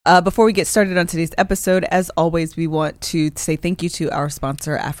Before we get started on today's episode, as always, we want to say thank you to our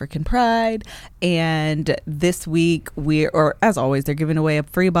sponsor, African Pride. And this week, as always, they're giving away a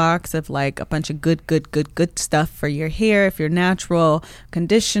free box of like a bunch of good stuff for your hair. If you're natural,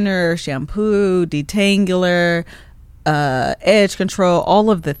 conditioner, shampoo, detangler, edge control, all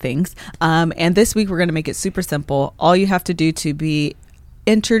of the things. And this week, we're going to make it super simple. All you have to do to be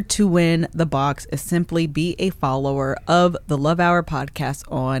entered to win the box is simply be a follower of the Love Hour podcast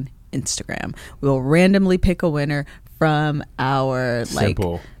on Instagram. We'll randomly pick a winner from our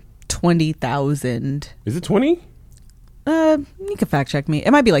Simple. 20,000. Is it 20? You can fact check me.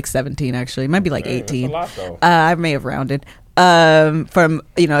 It might be like 17 actually. It might be like 18. That's a lot, though. I may have rounded.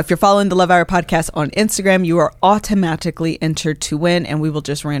 If you're following the Love Hour podcast on Instagram, you are automatically entered to win, and we will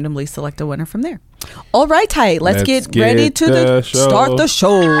just randomly select a winner from there. All right, Ty, let's get ready to start the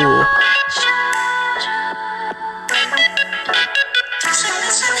show.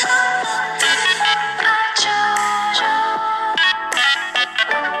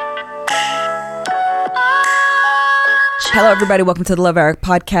 Hello, everybody. Welcome to the Love Hour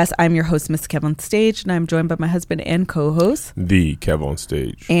podcast. I'm your host, Miss Kev on Stage, and I'm joined by my husband and co-host, The Kev on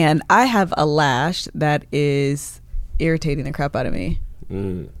Stage. And I have a lash that is irritating the crap out of me.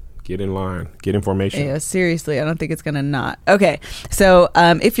 Get in line. Get information. Yeah, seriously. I don't think it's going to not. Okay. So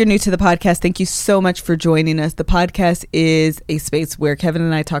if you're new to the podcast, thank you so much for joining us. The podcast is a space where Kevin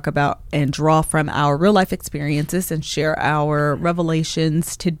and I talk about and draw from our real life experiences and share our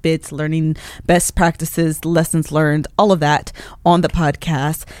revelations, tidbits, learning best practices, lessons learned, all of that on the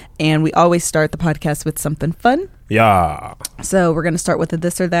podcast. And we always start the podcast with something fun. Yeah. So we're going to start with a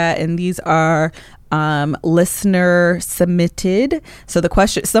this or that. And these are listener submitted. So the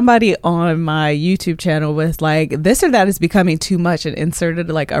question, somebody on my YouTube channel was like, this or that is becoming too much, and inserted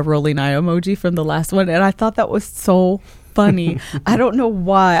like a rolling eye emoji from the last one. And I thought that was so funny. I don't know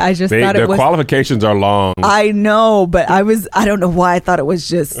why. I just thought it was. The qualifications are long. I know, but I don't know why I thought it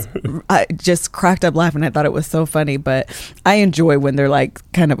was I just cracked up laughing. I thought it was so funny, but I enjoy when they're like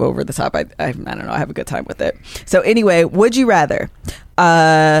kind of over the top. I don't know. I have a good time with it. So anyway, would you rather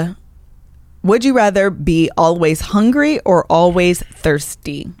be always hungry or always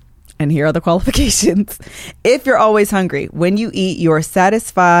thirsty? And here are the qualifications. If you're always hungry, when you eat, you're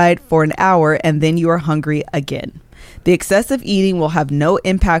satisfied for an hour and then you are hungry again. The excessive eating will have no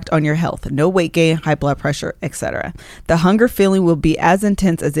impact on your health, no weight gain, high blood pressure, etc. The hunger feeling will be as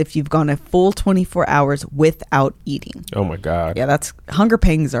intense as if you've gone a full 24 hours without eating. Oh my God. Yeah, hunger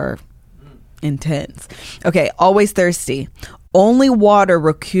pangs are intense. Okay, always thirsty. Only water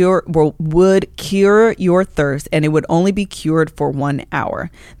would cure your thirst, and it would only be cured for 1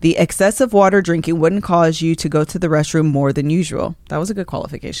 hour. The excessive water drinking wouldn't cause you to go to the restroom more than usual. That was a good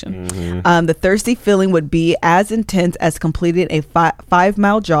qualification. Mm-hmm. The thirsty feeling would be as intense as completing a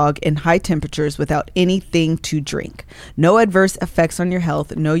 5-mile jog in high temperatures without anything to drink. No adverse effects on your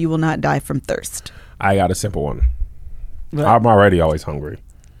health. No, you will not die from thirst. I got a simple one. What? I'm already always hungry.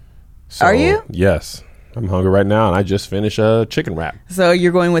 So, are you? Yes. I'm hungry right now, and I just finished a chicken wrap. So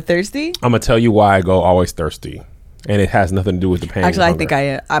you're going with thirsty? I'm going to tell you why I go always thirsty. And it has nothing to do with the pain. Actually, I think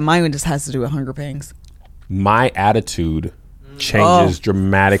mine just has to do with hunger pangs. My attitude changes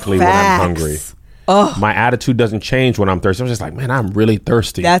dramatically when I'm hungry. My attitude doesn't change when I'm thirsty. I'm just like, man, I'm really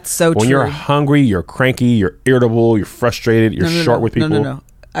thirsty. That's so true. When you're hungry, you're cranky, you're irritable, you're frustrated, you're short with people. No.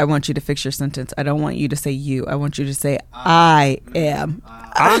 I want you to fix your sentence. I don't want you to say you. I want you to say I am.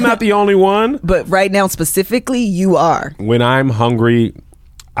 I'm not the only one. But right now, specifically, you are. When I'm hungry,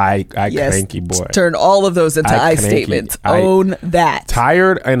 I cranky boy. Turn all of those into I statements. Own that.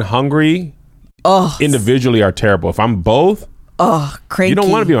 Tired and hungry individually are terrible. If I'm both, cranky. You don't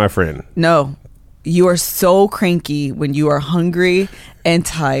want to be my friend. No. You are so cranky when you are hungry and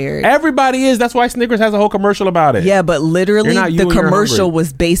tired. Everybody is. That's why Snickers has a whole commercial about it. Yeah, but literally the commercial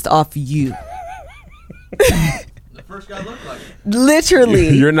was based off you. The first guy looked like it. Literally.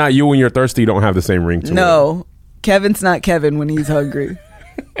 You're not you when you're thirsty. You don't have the same ring to it. No. Kevin's not Kevin when he's hungry.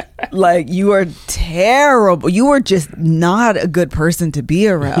 Like, you are terrible. You are just not a good person to be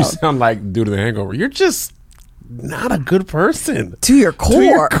around. You sound like Dude to the Hangover. You're just not a good person. To your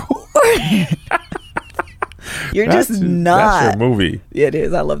core. You're just not. That's your movie. It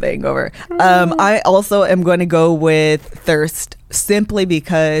is. I love The Hangover. I also am going to go with thirst, simply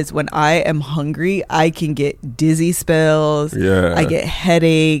because when I am hungry, I can get dizzy spells. Yeah. I get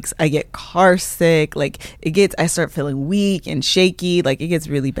headaches. I get car sick. Like, I start feeling weak and shaky. Like, it gets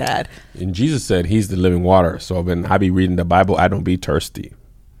really bad. And Jesus said he's the living water. So when I be reading the Bible, I don't be thirsty.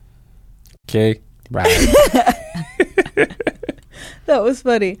 Okay? Right. That was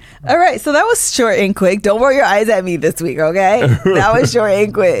funny. All right, so that was short and quick. Don't roll your eyes at me this week, okay? That was short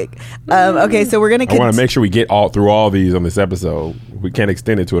and quick. Okay, so we're gonna. I want to make sure we get through all these on this episode. We can't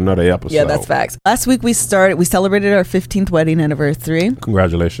extend it to another episode. Yeah, that's facts. Last week we celebrated our 15th wedding anniversary.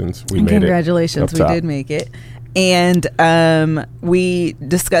 Congratulations, we made it. Congratulations, we did make it. And we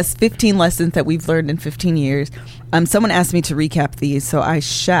discussed 15 lessons that we've learned in 15 years. Someone asked me to recap these, so I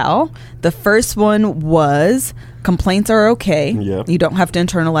shall. The first one was complaints are okay. Yep. You don't have to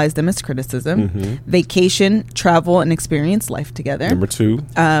internalize them as criticism. Vacation, travel, and experience life together.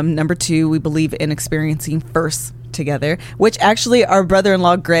 Number two, we believe in experiencing first together, which actually our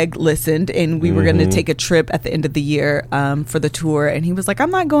brother-in-law Greg listened, and we were going to take a trip at the end of the year for the tour, and he was like,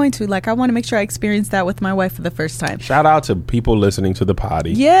 I'm not going to, I want to make sure I experience that with my wife for the first time. Shout out to people listening to the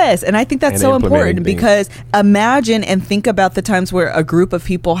potty. Yes, and I think that's so important because imagine and think about the times where a group of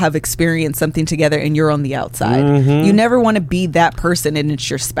people have experienced something together and you're on the outside. You never want to be that person, and it's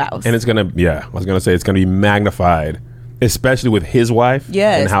your spouse. And it's going to, I was going to say, it's going to be magnified, especially with his wife.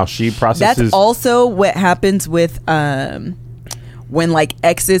 Yes. And how she processes. That's also what happens with when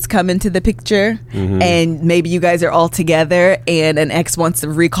exes come into the picture, and maybe you guys are all together and an ex wants to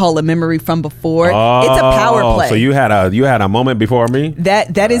recall a memory from before. It's a power play. So you had a moment before me?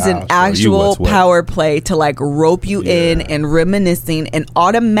 That is an actual power play to rope you in and reminiscing, and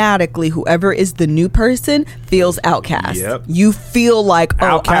automatically whoever is the new person feels outcast. Yep. You feel like,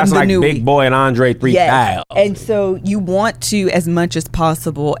 outcast, I'm the new Big Boy and Andre 3000. Yes. And so you want to, as much as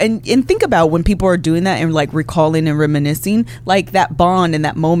possible, and think about when people are doing that and recalling and reminiscing, that bond and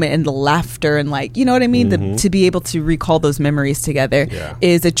that moment and the laughter and you know what I mean? To be able to recall those memories together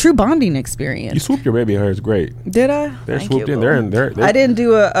is a true bonding experience. You swooped your baby hair. It's great. Did I? They're swooped in. They're in there. I didn't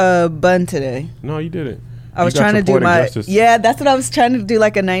do a bun today. No, you didn't. I was trying to do that's what I was trying to do, a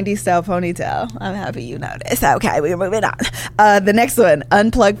 90s style ponytail. I'm happy you noticed. Okay, we're moving on. The next one,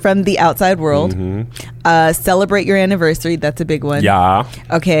 unplug from the outside world. Celebrate your anniversary. That's a big one. Yeah.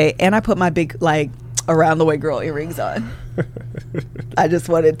 Okay, and I put my big around the way girl earrings on. I just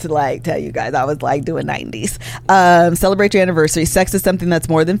wanted to tell you guys I was doing 90s. Celebrate your anniversary. Sex is something that's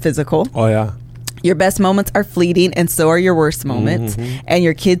more than physical. Oh yeah. Your best moments are fleeting, and so are your worst moments. And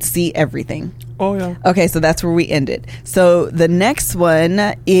your kids see everything. Oh yeah. Okay, so that's where we ended. So the next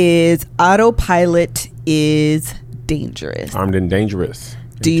one is autopilot is dangerous. Armed and dangerous.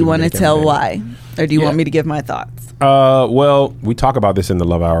 Do you want to tell why, or do you want me to give my thoughts? Well, we talk about this in the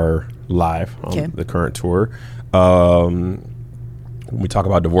Love Hour Live on the current tour. We talk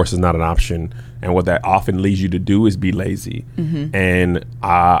about divorce is not an option, and what that often leads you to do is be lazy. And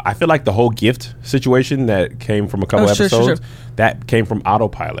I feel like the whole gift situation that came from a couple episodes, that came from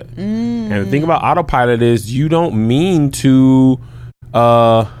autopilot. And the thing about autopilot is you don't mean to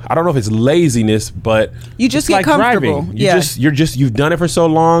I don't know if it's laziness, but you just get comfortable. Driving. You've done it for so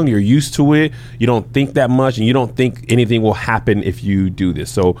long, you're used to it. You don't think that much, and you don't think anything will happen if you do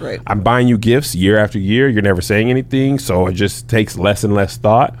this. So I'm buying you gifts year after year. You're never saying anything, so it just takes less and less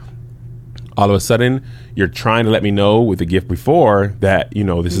thought. All of a sudden, you're trying to let me know with the gift before that,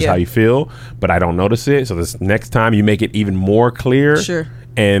 this is how you feel, but I don't notice it. So this next time you make it even more clear. Sure.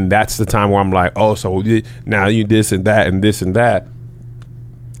 And that's the time where I'm like, oh, so now you this and that and this and that.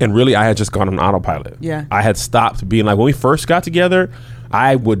 And really, I had just gone on autopilot. Yeah. I had stopped being when we first got together,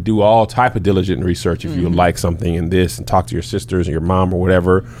 I would do all type of diligent research if you would like something and this, and talk to your sisters and your mom or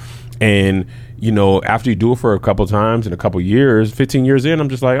whatever. And, after you do it for a couple times in a couple years, 15 years in, I'm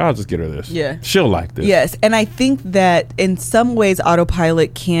just like, I'll just get her this. Yeah. She'll like this. Yes. And I think that in some ways,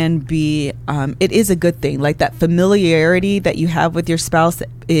 autopilot can be, it is a good thing. That familiarity that you have with your spouse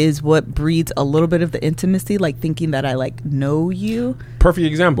is what breeds a little bit of the intimacy, thinking that I know you. Perfect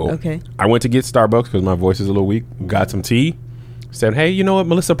example. Okay. I went to get Starbucks because my voice is a little weak. Got some tea. Said, hey, you know what?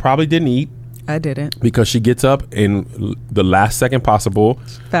 Melissa probably didn't eat. I didn't. Because she gets up in the last second possible.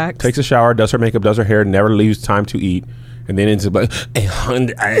 Facts. Takes a shower, does her makeup, does her hair, never leaves time to eat. And then it's like,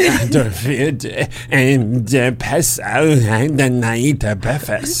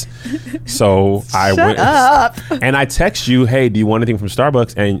 so I went up. And I text you, hey, do you want anything from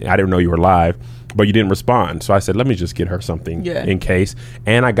Starbucks? And I didn't know you were live, but you didn't respond. So I said, let me just get her something in case.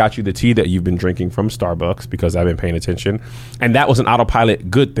 And I got you the tea that you've been drinking from Starbucks because I've been paying attention. And that was an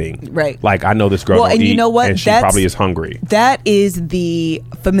autopilot good thing. Right. I know this girl don't and eat, you know what? And she probably is hungry. That is the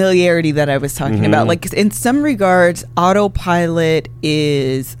familiarity that I was talking about. In some regards, autopilot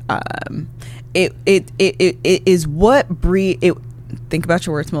is it is what think about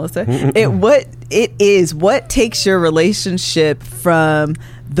your words, Melissa. What takes your relationship from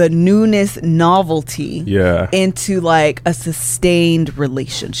the newness, novelty, into a sustained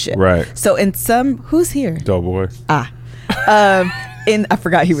relationship. Right. So in some, who's here? Doughboy. And I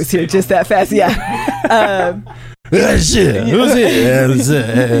forgot he was here just that fast. Yeah. Shit. Who's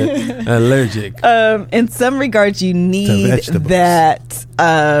it? Allergic. In some regards, you need that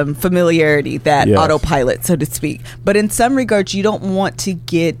familiarity, that autopilot, so to speak. But in some regards, you don't want to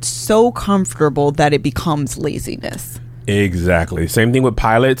get so comfortable that it becomes laziness. Exactly. Same thing with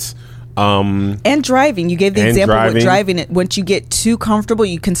pilots. And driving. You gave the example with driving. Once you get too comfortable,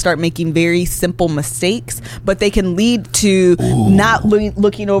 you can start making very simple mistakes, but they can lead to not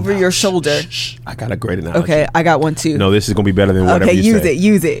looking over your shoulder. I got a great analogy. Okay, I got one too. No, this is going to be better than whatever you say. Okay,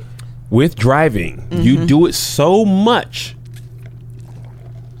 use it. With driving, you do it so much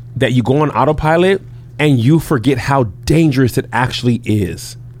that you go on autopilot and you forget how dangerous it actually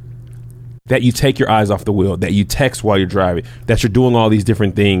is. That you take your eyes off the wheel, that you text while you're driving, that you're doing all these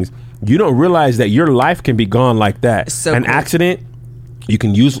different things. You don't realize that your life can be gone like that. An accident, you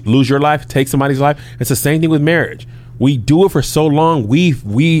can lose your life, take somebody's life. It's the same thing with marriage. We do it for so long.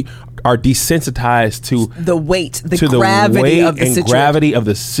 We are desensitized to the weight, gravity of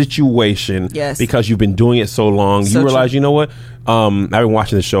the situation. Yes. Because you've been doing it so long. So you realize, you know what? I've been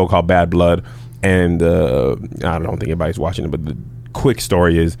watching this show called Bad Blood, and I don't think anybody's watching it, but the quick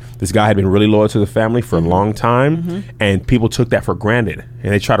story is this guy had been really loyal to the family for a long time, and people took that for granted,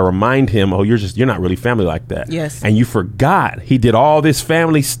 and they try to remind him, oh, you're not really family like that. Yes. And you forgot he did all this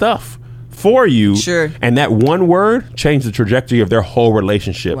family stuff for you. Sure. And that one word changed the trajectory of their whole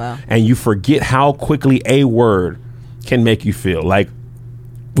relationship. Wow. And you forget how quickly a word can make you feel. Like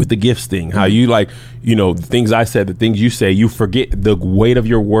with the gifts thing, how you the things I said, the things you say, you forget the weight of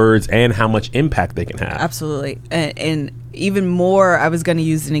your words and how much impact they can have. Absolutely. And even more, I was going to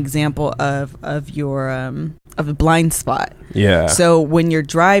use an example of your of a blind spot. Yeah. So when you're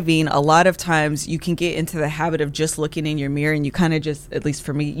driving, a lot of times you can get into the habit of just looking in your mirror, and you kind of just, at least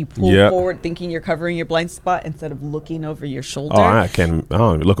for me, you pull forward thinking you're covering your blind spot instead of looking over your shoulder. Oh, I don't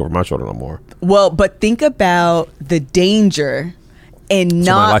even look over my shoulder no more. Well, but think about the danger. And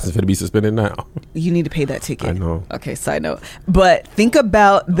so my license to be suspended now. You need to pay that ticket. I know. Okay, side note. But think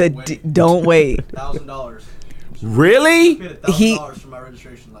about don't wait. $1,000. Really? I paid $1,000 for my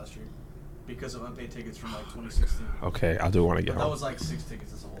registration last year because of unpaid tickets from 2016. Okay, I'll do it when I get home. That was 6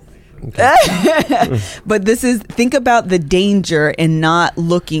 tickets. That's the whole thing. Okay. But think about the danger in not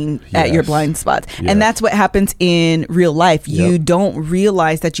looking at your blind spots. Yes. And that's what happens in real life. You don't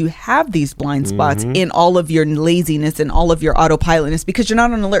realize that you have these blind spots in all of your laziness and all of your autopilotness because you're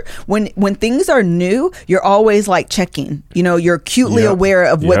not on alert. When things are new, you're always checking. You're acutely aware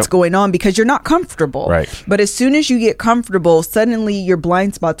of what's going on because you're not comfortable. Right. But as soon as you get comfortable, suddenly your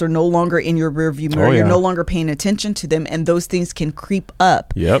blind spots are no longer in your rearview mirror. You're no longer paying attention to them, and those things can creep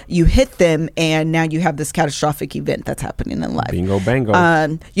up. Yep. You hit them, and now you have this catastrophic event that's happening in life. Bingo, bango.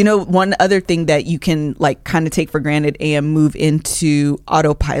 One other thing that you can kind of take for granted and move into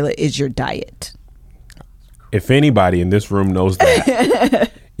autopilot is your diet. If anybody in this room knows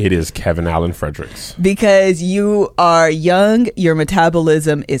that, it is Kevin Allen Fredericks. Because you are young, your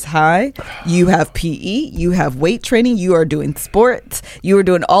metabolism is high, you have PE, you have weight training, you are doing sports, you are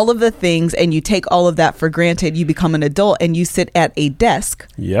doing all of the things, and you take all of that for granted. You become an adult and you sit at a desk.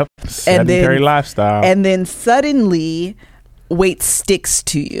 Yep. Sedentary lifestyle. And then suddenly weight sticks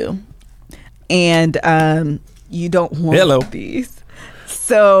to you. And you don't want these.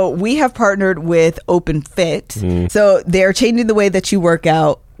 So we have partnered with OpenFit. So they're changing the way that you work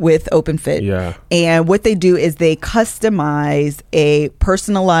out with OpenFit. Yeah. And what they do is they customize a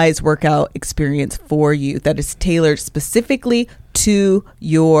personalized workout experience for you that is tailored specifically to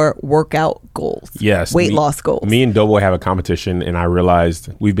your workout goals. Yes. Weight loss goals. Me and Doughboy have a competition, and I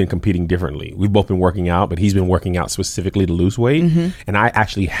realized we've been competing differently. We've both been working out, but he's been working out specifically to lose weight, and I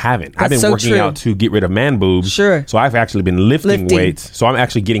actually haven't. I've been working out to get rid of man boobs. Sure. So I've actually been lifting weights. So I'm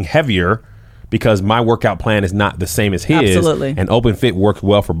actually getting heavier because my workout plan is not the same as his. Absolutely. And OpenFit works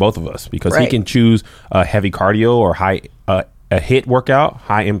well for both of us because he can choose a heavy cardio or a HIIT workout,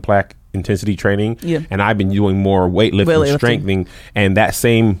 high impact intensity training. Yeah. And I've been doing more weightlifting and strengthening, and that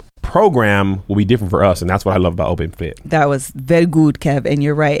same program will be different for us, and that's what I love about OpenFit. That was very good, Kev, and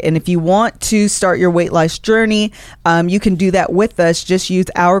you're right. And if you want to start your weight loss journey, you can do that with us. Just use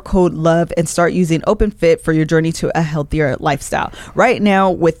our code LOVE and start using OpenFit for your journey to a healthier lifestyle. Right now,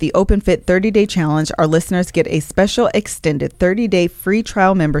 with the OpenFit 30-day challenge, our listeners get a special extended 30-day free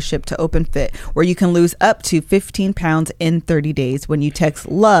trial membership to OpenFit, where you can lose up to 15 pounds in 30 days when you text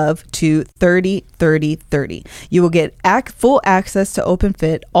LOVE to 303030. You will get full access to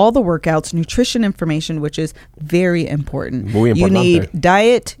OpenFit, all all the workouts, nutrition information, which is very important. Muy You importante. need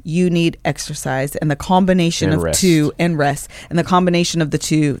diet, you need exercise, and the combination of two, and rest. And the combination of the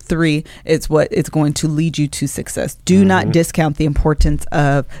two, three, is what is going to lead you to success. Do not discount the importance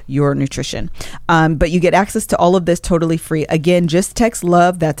of your nutrition. But you get access to all of this totally free. Again, just text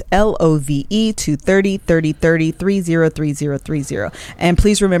LOVE, that's LOVE, to 30 30 30 30 30 30. And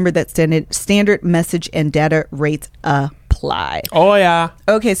please remember that standard message and data rates apply. Oh, yeah.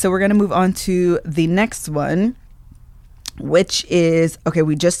 Okay, so we're going to move on to the next one, which is, okay,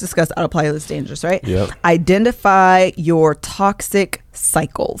 we just discussed autopilot is dangerous, right? Yep. Identify your toxic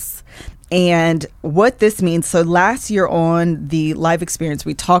cycles. And what this means, so last year on the live experience,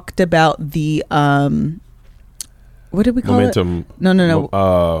 we talked about the, what did we call Momentum. it?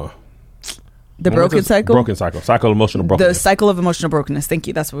 No. The broken cycle? Broken cycle. Cycle of emotional brokenness. The cycle of emotional brokenness. Thank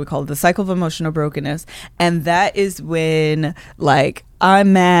you. That's what we call it. The cycle of emotional brokenness. And that is when, like,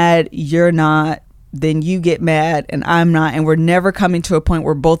 I'm mad, you're not, then you get mad and I'm not, and we're never coming to a point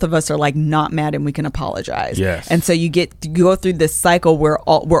where both of us are like not mad and we can apologize. Yes. And so you go through this cycle where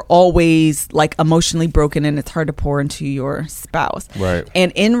we're always like emotionally broken, and it's hard to pour into your spouse. Right.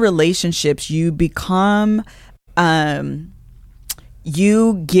 And in relationships, you become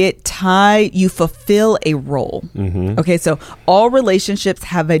you get tied, you fulfill a role. Okay, so all relationships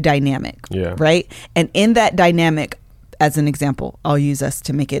have a dynamic, right? And in that dynamic, as an example, I'll use us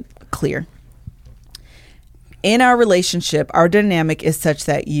to make it clear. In our relationship, our dynamic is such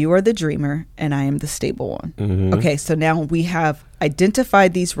that you are the dreamer and I am the stable one. Okay, so now we have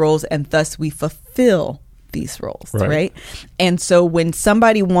identified these roles, and thus we fulfill these roles, right? And so when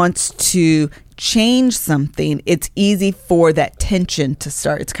somebody wants to change something, it's easy for that tension to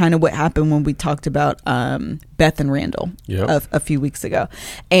start. It's kind of what happened when we talked about Beth and Randall a few weeks ago.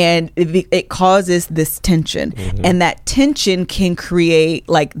 And it causes this tension. And that tension can create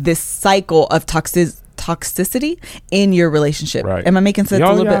like this cycle of toxicity in your relationship. Right. Am I making sense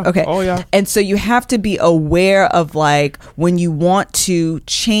a little bit? Okay. Oh, yeah. And so you have to be aware of, like, when you want to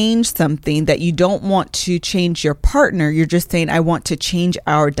change something, that you don't want to change your partner. You're just saying, I want to change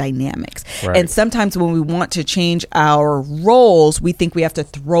our dynamics. Right. And sometimes when we want to change our roles, we think we have to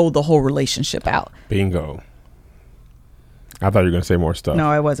throw the whole relationship out. Bingo. I thought you were going to say more stuff. No,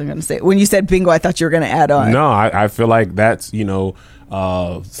 I wasn't going to say it. When you said bingo, I thought you were going to add on. No, I feel like that's,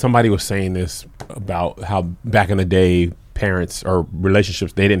 somebody was saying this about how back in the day, parents or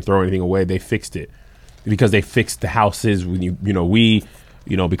relationships, they didn't throw anything away. They fixed it because they fixed the houses. When we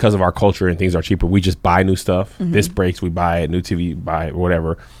because of our culture and things are cheaper, we just buy new stuff. This breaks, we buy it. New TV, buy it,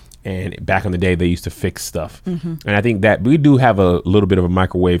 whatever. And back in the day, they used to fix stuff. And I think that we do have a little bit of a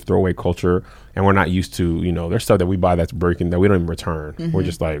microwave throwaway culture, and we're not used to, there's stuff that we buy that's breaking that we don't even return. We're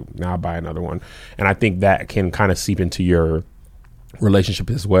just like, now I'll buy another one. And I think that can kind of seep into your relationship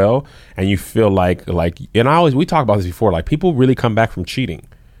as well. And you feel like, and we talked about this before, like people really come back from cheating.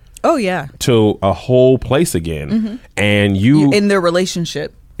 Oh, yeah. To a whole place again. And you in their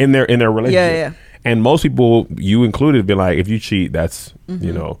relationship. In their relationship. Yeah. And most people, you included, have been like, if you cheat, that's,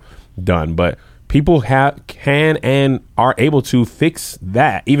 done. But people can and are able to fix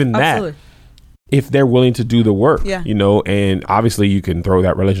that, even Absolutely. that, if they're willing to do the work, Yeah. And obviously you can throw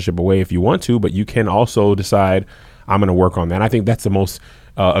that relationship away if you want to, but you can also decide, I'm going to work on that. I think that's the most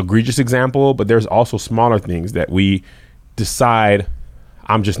egregious example, but there's also smaller things that we decide,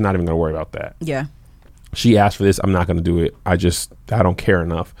 I'm just not even going to worry about that. Yeah. She asked for this, I'm not going to do it. I don't care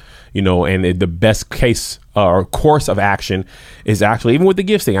enough, and the best case or course of action is actually, even with the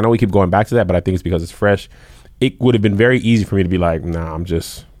gifts thing, I know we keep going back to that, but I think it's because it's fresh. It would have been very easy for me to be like, nah,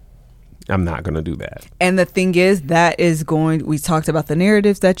 I'm not going to do that. And the thing is, we talked about the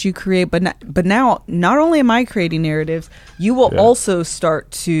narratives that you create, but now not only am I creating narratives, you will also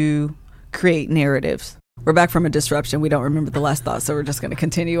start to create narratives. We're back from a disruption. We don't remember the last thought, so we're just going to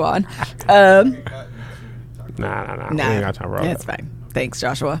continue on. Nah. We ain't got time for all It's that. fine. Thanks,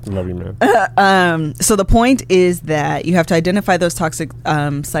 Joshua. Love you, man. So the point is that you have to identify those toxic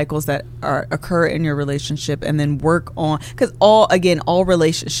cycles that occur in your relationship, and then work on, because all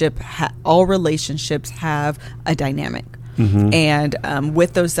relationships have a dynamic. And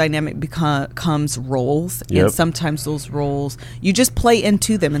with those dynamic comes roles, and sometimes those roles you just play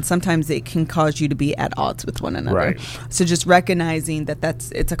into them, and sometimes it can cause you to be at odds with one another. Right. So just recognizing that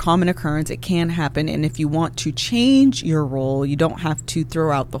it's a common occurrence, it can happen, and if you want to change your role, you don't have to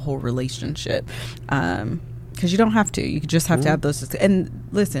throw out the whole relationship. Because you don't have to. You just have to have those. And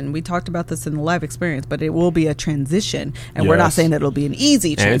listen, we talked about this in the live experience, but it will be a transition, and we're not saying that it'll be an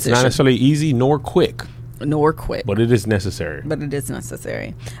easy transition. And it's not necessarily easy nor quick. nor quick. But it is necessary.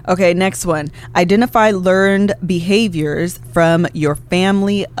 Okay, next one. Identify learned behaviors from your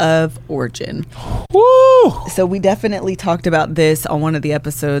family of origin. Woo! So we definitely talked about this on one of the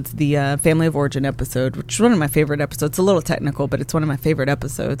episodes, the family of origin episode, which is one of my favorite episodes. It's a little technical, but it's one of my favorite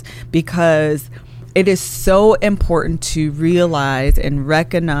episodes because it is so important to realize and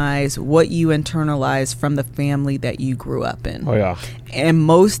recognize what you internalize from the family that you grew up in. Oh, yeah. And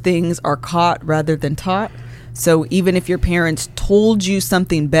most things are caught rather than taught. So even if your parents told you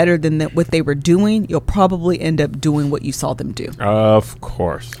something better than what they were doing, you'll probably end up doing what you saw them do. Of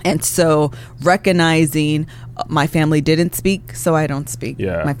course. And so recognizing my family didn't speak, so I don't speak.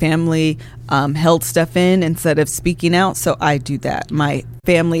 Yeah. My family held stuff in instead of speaking out, so I do that. My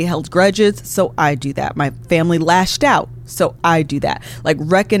family held grudges, so I do that. My family lashed out, so I do that. Like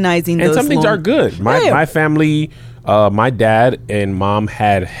recognizing and those some things are good. My family, my dad and mom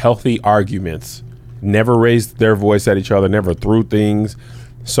had healthy arguments. Never raised their voice at each other, never threw things.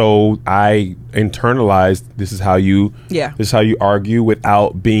 So I internalized this is how you argue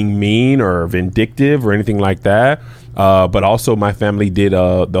without being mean or vindictive or anything like that. But also my family did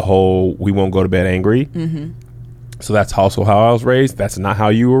the whole we won't go to bed angry. Mm-hmm. So that's also how I was raised. That's not how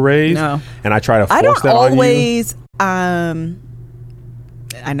you were raised. No. And I try to force that on you.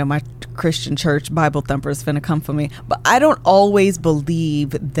 I know my Christian church Bible thumper is finna come for me, but I don't always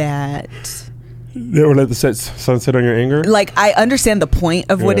believe that. Never let the sun set on your anger. Like, I understand the point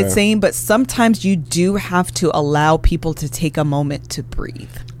of what it's saying, but sometimes you do have to allow people to take a moment to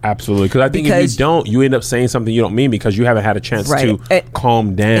breathe. Absolutely. Because I think if you don't, you end up saying something you don't mean because you haven't had a chance to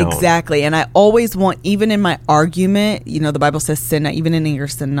calm down. Exactly. And I always want, even in my argument, the Bible says sin not, even in anger,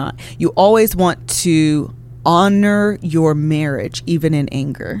 sin not. You always want to honor your marriage even in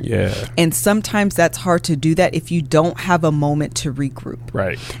anger. Yeah. And sometimes that's hard to do that if you don't have a moment to regroup.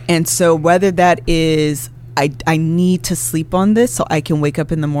 Right. And so whether that is I need to sleep on this so I can wake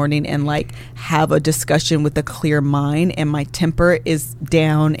up in the morning and like have a discussion with a clear mind and my temper is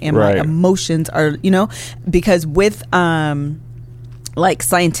down and my emotions are, because with like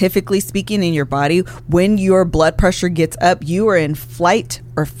scientifically speaking in your body, when your blood pressure gets up, you are in flight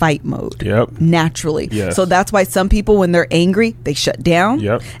or fight mode naturally. Yes. So that's why some people, when they're angry, they shut down.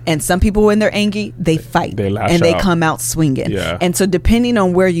 Yep. And some people, when they're angry, they fight. They lash and they out. come out swinging. Yeah. And so depending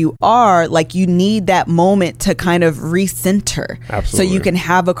on where you are, like you need that moment to kind of recenter. Absolutely. So you can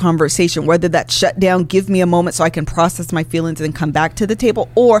have a conversation, whether that's shut down, give me a moment so I can process my feelings and come back to the table,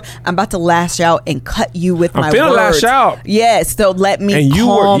 or I'm about to lash out and cut you with my words. I'm feeling lash out. Yes. So let me and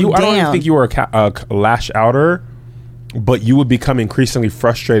calm down. I don't even think you were a lash outer, but you would become increasingly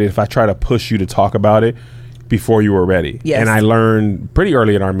frustrated if I try to push you to talk about it before you were ready. Yes. And I learned pretty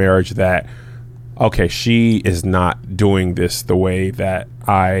early in our marriage that, okay, she is not doing this the way that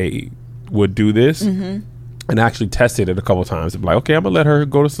I would do this. Mm-hmm. And I actually tested it a couple of times. I'm like, okay, I'm going to let her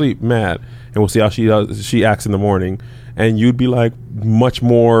go to sleep mad, and we'll see how she acts in the morning. And you'd be like much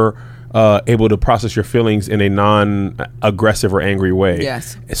more able to process your feelings in a non-aggressive or angry way.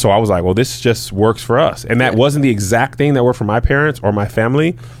 Yes. So I was like, well, this just works for us. And that wasn't the exact thing that worked for my parents or my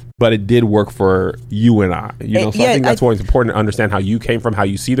family, but it did work for you and I. So I think that's why it's important to understand how you came from, how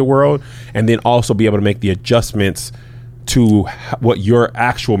you see the world, and then also be able to make the adjustments to what your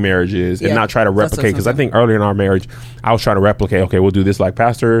actual marriage is and not try to replicate. Because I think earlier in our marriage, I was trying to replicate, okay, we'll do this like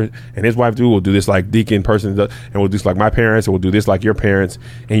pastor and his wife do, we'll do this like deacon person does, and we'll do this like my parents, and we'll do this like your parents.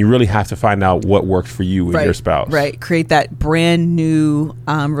 And you really have to find out what works for you and your spouse. Right. Create that brand new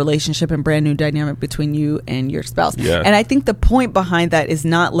relationship and brand new dynamic between you and your spouse. Yeah. And I think the point behind that is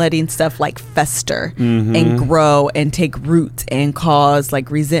not letting stuff like fester and grow and take root and cause like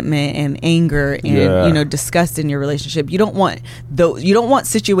resentment and anger and disgust in your relationship. You don't want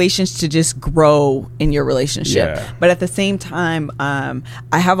situations to just grow in your relationship. Yeah. But at the same time, I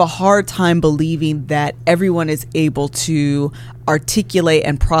have a hard time believing that everyone is able to articulate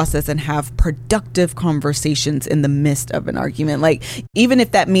and process and have productive conversations in the midst of an argument. Like, even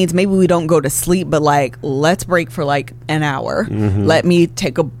if that means maybe we don't go to sleep, but like, let's break for like an hour. Mm-hmm. Let me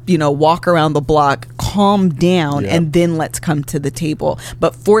take a, walk around the block, calm down, and then let's come to the table.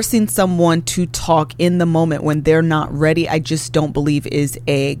 But forcing someone to talk in the moment when they're not ready, I just don't believe is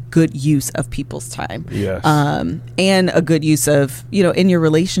a good use of people's time. Yes. And a good use of, in your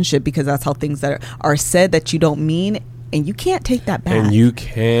relationship, because that's how things that are said that you don't mean, and you can't take that back. And you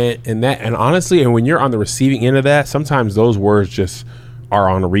can't, and honestly, and when you're on the receiving end of that, sometimes those words just are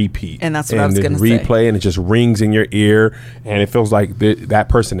on a repeat. And that's what I was going to say. Replay, and it just rings in your ear, and it feels like that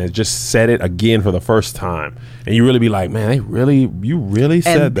person has just said it again for the first time. And you really be like, man, you really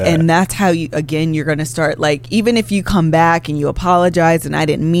said that. And that's how you're going to start, like, even if you come back and you apologize and I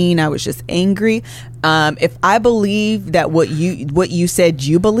didn't mean, I was just angry. If I believe that what you said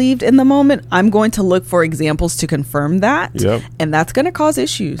you believed in the moment, I'm going to look for examples to confirm that. Yep. And that's going to cause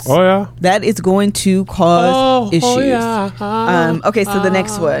issues. Oh, yeah. That is going to cause issues. Oh, yeah. Okay, so the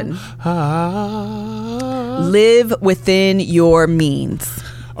next one. Live within your means.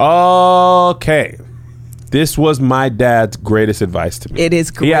 Okay. This was my dad's greatest advice to me. It is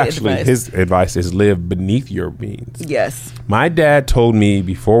great advice. His advice is live beneath your means. Yes. My dad told me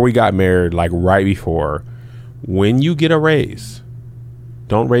before we got married, like right before, when you get a raise,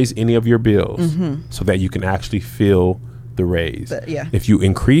 don't raise any of your bills so that you can actually feel the raise. Yeah. If you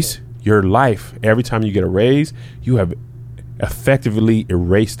increase your life every time you get a raise, you have effectively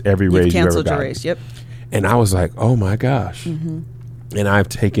erased every raise you've ever gotten. Your raise, yep. And I was like, oh my gosh. And I've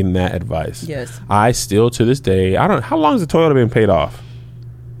taken that advice. Yes. I still, to this day, how long has the Toyota been paid off?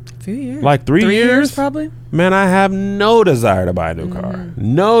 A few years. Like 3 years? Probably. Man, I have no desire to buy a new car.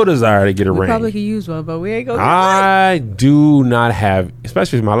 No desire to get a ring. We probably could use one, but we ain't going to I do not have,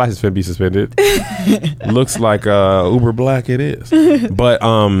 especially if my license can be suspended. Looks like Uber Black it is. But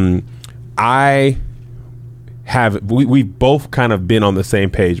we both kind of been on the same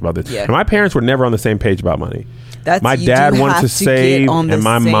page about this. Yeah. And my parents were never on the same page about money. My you dad do wanted have to save, and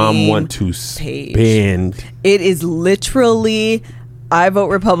my mom same wanted to page. spend. It is literally, I vote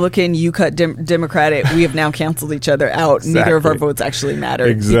Republican, you cut Democratic. We have now canceled each other out. Exactly. Neither of our votes actually matter.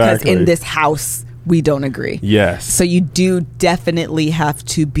 Exactly. Because in this house, we don't agree. Yes. So you do definitely have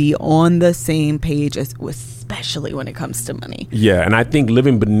to be on the same page, especially when it comes to money. Yeah, and I think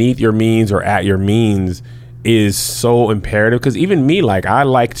living beneath your means or at your means is so imperative, because even me, like, I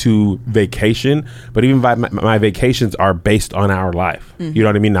like to vacation, but even my vacations are based on our life. You know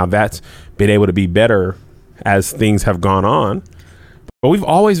what I mean? Now that's been able to be better as things have gone on, but we've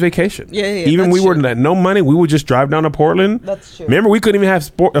always vacationed. Yeah, even we were no money, we would just drive down to Portland. That's true. Remember, we couldn't even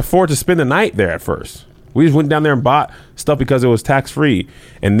afford to spend the night there at first. We just went down there and bought stuff because it was tax free,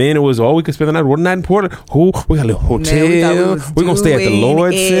 and then it was, we could spend the night. We're not in Portland. We got a little hotel. We're gonna stay at the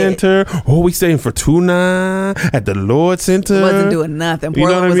Lloyd Center. We staying for 2 nights at the Lloyd Center. Wasn't doing nothing.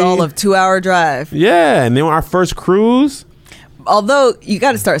 Portland was all of 2-hour drive. Yeah, and then our first cruise. Although you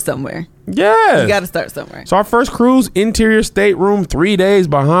got to start somewhere. Yeah, you got to start somewhere. So our first cruise, interior stateroom, 3 days,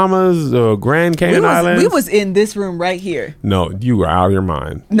 Bahamas, Grand Cayman Islands. We was in this room right here. No, you were out of your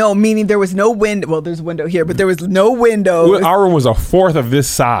mind. No, meaning there was no window. Well, there's a window here, but there was no window. Our room was a fourth of this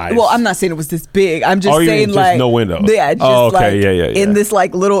size. Well, I'm not saying it was this big. I'm just saying just like no windows. Yeah, just yeah. in this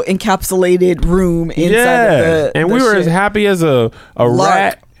like little encapsulated room inside of the. And we were as happy as a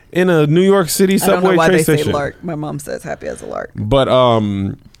rat in a New York City subway I don't know why train they station. say lark. My mom says happy as a lark. But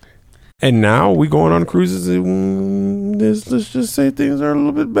and now we going on cruises. And let's just say things are a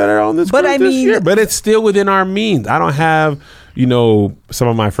little bit better on this. But this year. But it's still within our means. I don't have, some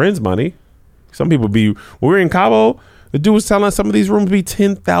of my friends' money. Some people when we're in Cabo, the dude was telling us some of these rooms be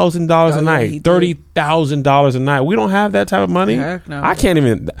 $10,000 a night, $30,000 a night. We don't have that type of money. Heck no. I can't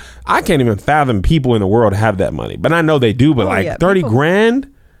even fathom people in the world have that money. But I know they do. But 30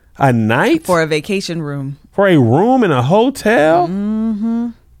 grand a night for a vacation room, for a room in a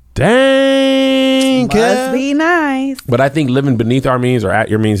hotel. Dang, must be nice. But I think living beneath our means or at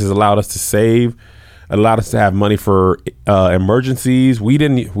your means has allowed us to save, allowed us to have money for emergencies. We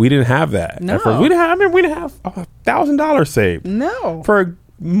didn't have that. No, we didn't have $1,000 saved. No, for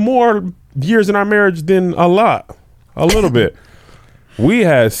more years in our marriage than a little bit. We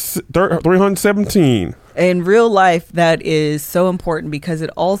had 317. In real life, that is so important because it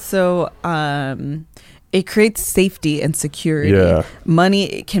also it creates safety and security. Yeah.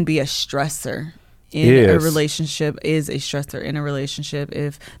 Money can be a stressor in a relationship, is a stressor in a relationship.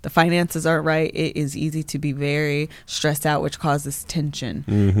 If the finances aren't right, it is easy to be very stressed out, which causes tension.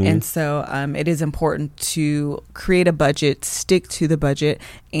 And so it is important to create a budget, stick to the budget,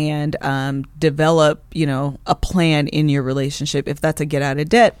 and develop, a plan in your relationship. If that's a get out of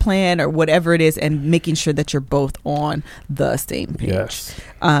debt plan or whatever it is, and making sure that you're both on the same page. Yes.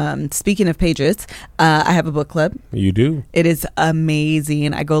 Speaking of pages, I have a book club. You do. It is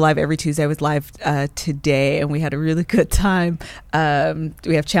amazing. I go live every Tuesday. I was live today, and we had a really good time.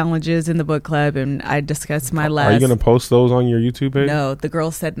 We have challenges in the book club, and I discussed my last. Are you going to post those on your YouTube page? No, the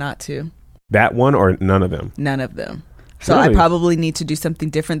girls said not to. That one or none of them? None of them. So I probably need to do something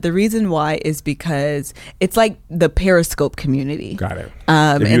different. The reason why is because it's like the Periscope community. Got it.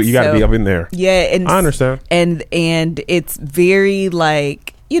 You got to be up in there. Yeah, and I understand. And it's very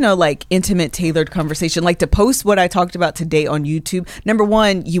like, like intimate, tailored conversation. Like to post what I talked about today on YouTube. Number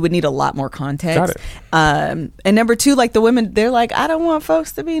one, you would need a lot more context. Got it. And number two, like the women, they're like, I don't want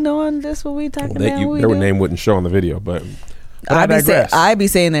folks to be knowing this what we talking about. Their name wouldn't show on the video, but I be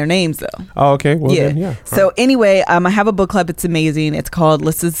saying their names though. Oh, okay. Well, yeah. Then, yeah. So anyway, I have a book club. It's amazing. It's called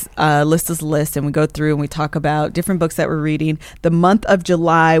Lista's List, and we go through and we talk about different books that we're reading. The month of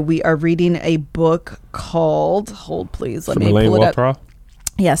July, we are reading a book called. Hold, please. Let me pull it up.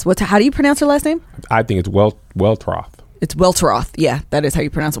 Yes. How do you pronounce her last name? I think it's Welteroth. It's Welteroth. Yeah, that is how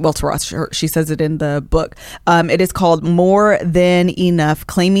you pronounce it. Welteroth. She says it in the book. It is called More Than Enough,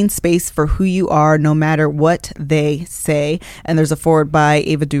 Claiming Space for Who You Are, No Matter What They Say. And there's a foreword by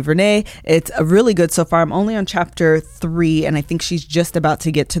Ava DuVernay. It's really good so far. I'm only on chapter 3, and I think she's just about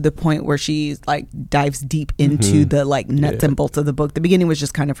to get to the point where she like dives deep into the like nuts and bolts of the book. The beginning was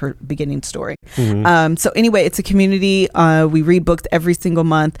just kind of her beginning story. So anyway, it's a community. We read books every single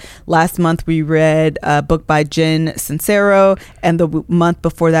month. Last month we read a book by Jen Sincero, and the month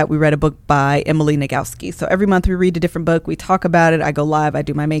before that we read a book by Emily Nagoski. So every month we read a different book, we talk about it, I go live, I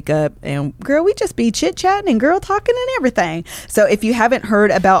do my makeup, and girl, we just be chit-chatting and girl talking and everything. So if you haven't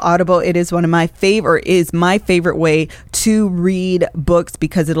heard about Audible, it is my favorite way to read books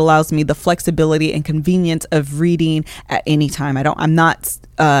because it allows me the flexibility and convenience of reading at any time. I'm not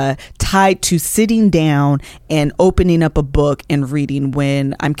tied to sitting down and opening up a book and reading.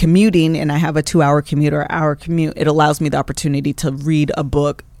 When I'm commuting and I have a 2-hour commute or hour commute, it allows me the opportunity to read a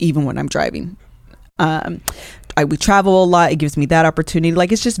book even when I'm driving. We travel a lot. It gives me that opportunity.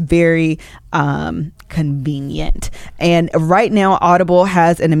 Like, it's just very convenient. And right now, Audible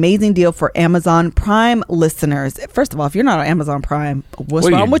has an amazing deal for Amazon Prime listeners. First of all, if you're not on Amazon Prime, what's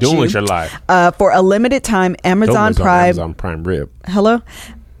wrong with you? What are you doing with your life? For a limited time, Amazon Prime Rib. Hello?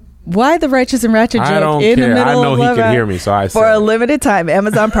 Why the Righteous and Ratchet joke in the middle of I know he can hear me, so I said. For a limited time,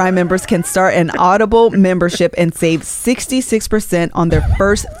 Amazon Prime members can start an Audible membership and save 66% on their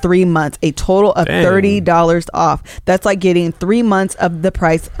first 3 months, a total of $30 off. That's like getting 3 months of the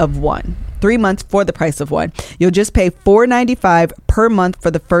price of one. 3 months for the price of one. You'll just pay $4.95 per month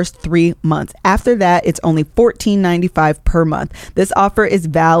for the first 3 months. After that, it's only $14.95 per month. This offer is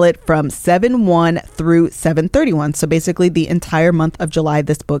valid from 7/1 through 7/31. So basically the entire month of July,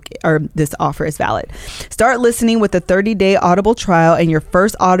 this offer is valid. Start listening with a 30-day Audible trial, and your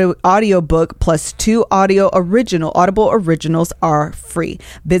first audio book plus 2 Audible originals are free.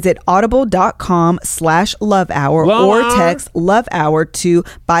 Visit audible.com/lovehour or text lovehour to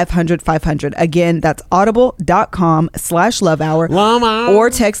 500-500. Again, that's audible.com/lovehour or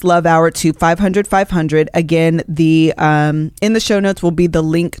text lovehour to 500-500. Again, in the show notes will be the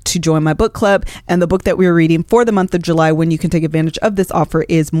link to join my book club, and the book that we're reading for the month of July when you can take advantage of this offer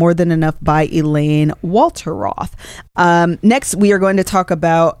is More Than Enough by Elaine Welteroth. Next, we are going to talk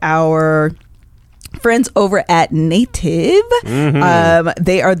about our friends over at Native.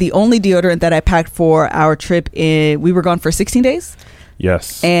 They are the only deodorant that I packed for our trip. We were gone for 16 days.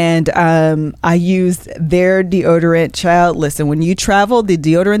 Yes. And I used their deodorant. Child, listen, when you travel, the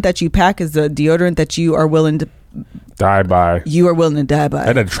deodorant that you pack is the deodorant that you are willing to die by. You are willing to die by.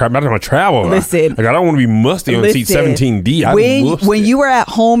 I don't want to travel. Listen. I don't want to be musty on seat 17D. When you are at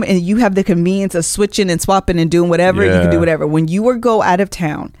home and you have the convenience of switching and swapping and doing whatever, you can do whatever. When you go out of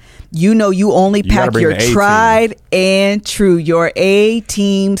town, you only pack your tried and true, your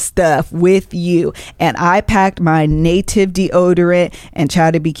A-team stuff with you. And I packed my Native deodorant and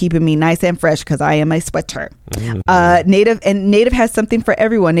tried to be keeping me nice and fresh because I am a sweater. Native has something for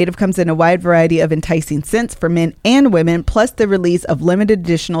everyone. Native comes in a wide variety of enticing scents for men and women, plus the release of limited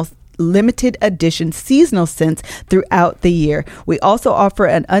edition seasonal scents throughout the year. We also offer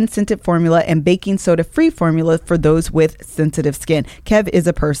an unscented formula and baking soda free formula for those with sensitive skin. Kev is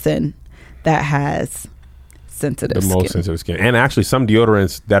a person that has sensitive skin. Most sensitive skin. And actually some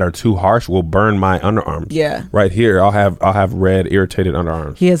deodorants that are too harsh will burn my underarms. Yeah. Right here I'll have red irritated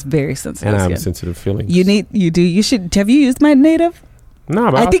underarms. He has very sensitive skin. And I have sensitive feelings. You should. Have you used my Native?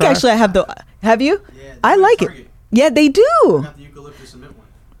 No, but I think actually I have have you? Yeah, I like it. Yeah, they do. I got the eucalyptus mint one.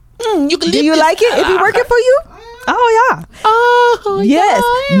 Do you like it? Is it working for you? Oh yeah. Oh yes.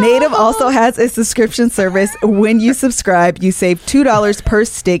 Yeah. Native also has a subscription service. When you subscribe, you save $2 per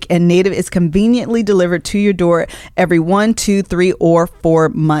stick, and Native is conveniently delivered to your door every 1, 2, 3, or 4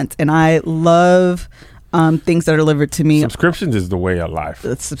 months. And I love things that are delivered to me. Subscriptions is the way of life.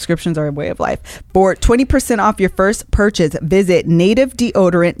 Subscriptions are a way of life. For 20% off your first purchase, visit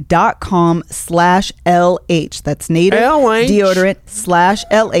nativedeodorant.com/LH. That's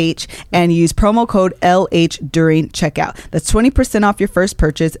nativedeodorant/LH and use promo code LH during checkout. That's 20% off your first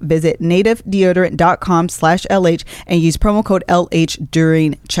purchase. Visit nativedeodorant.com/LH and use promo code LH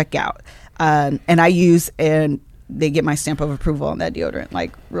during checkout. And they get my stamp of approval on that deodorant,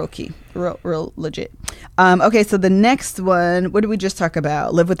 like real key, real legit. Okay, so the next one, what did we just talk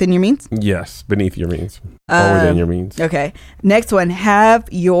about? Live within your means? Yes, beneath your means or within your means. Okay, next one, have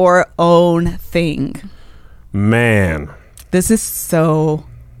your own thing. Man, this is so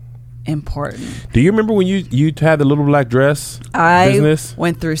important. Do you remember when you had the little black dress business?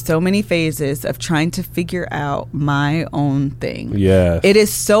 Went through so many phases of trying to figure out my own thing. Yes. It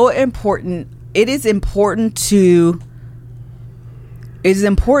is so important. It is important to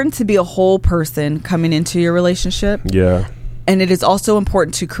be a whole person coming into your relationship. Yeah. And it is also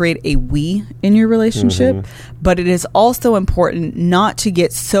important to create a we in your relationship. But it is also important not to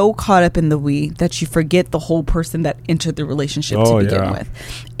get so caught up in the we that you forget the whole person that entered the relationship to begin with.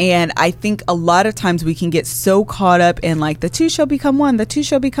 And I think a lot of times we can get so caught up in like the two shall become one, the two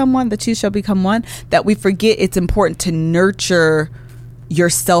shall become one, the two shall become one, that we forget it's important to nurture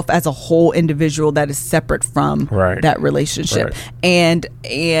yourself as a whole individual that is separate from that relationship. And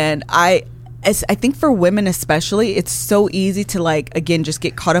I think for women especially, it's so easy to like, again, just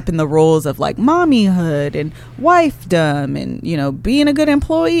get caught up in the roles of like mommyhood and wifedom and, you know, being a good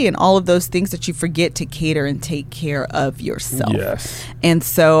employee and all of those things that you forget to cater and take care of yourself. Yes. And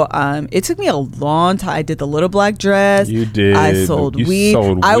so it took me a long time. I did the little black dress. You did. I sold weave.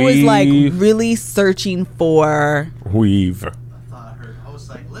 I was like really searching for weave.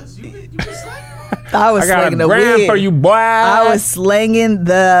 I was slanging the weed for you, boy. I was slanging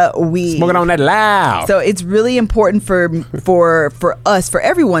the weed, smoking on that loud. So it's really important for us, for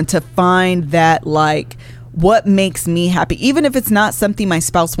everyone, to find that like what makes me happy, even if it's not something my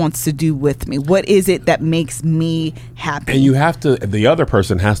spouse wants to do with me. What is it that makes me happy? And you have to. The other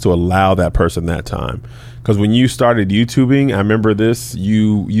person has to allow that person that time. Because when you started YouTubing, I remember this.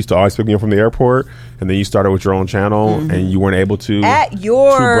 You used to always pick me up from the airport, and then you started with your own channel, and you weren't able to at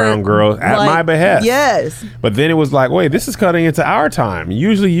your two brown girls at my behest. Yes, but then it was like, wait, this is cutting into our time.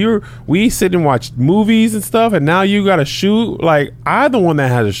 Usually, we sit and watch movies and stuff, and now you got to shoot. Like I'm the one that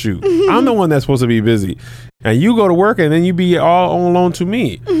has to shoot. I'm the one that's supposed to be busy, and you go to work, and then you be all on loan to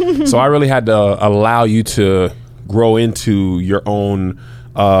me. So I really had to allow you to grow into your own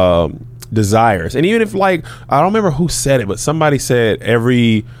desires. And even if like, I don't remember who said it, but somebody said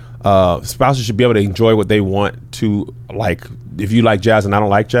every spouse should be able to enjoy what they want to. Like if you like jazz and I don't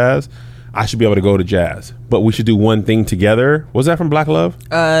like jazz, I should be able to go to jazz, but we should do one thing together. Was that from Black Love?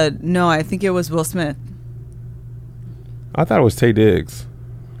 No, I think it was Will Smith. I thought it was Taye Diggs.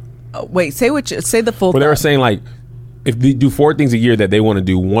 Wait, say the full. Well, they were saying like, if they do 4 things a year that they want to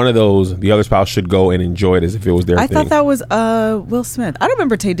do, one of those, the other spouse should go and enjoy it as if it was their thing. I thought that was Will Smith. I don't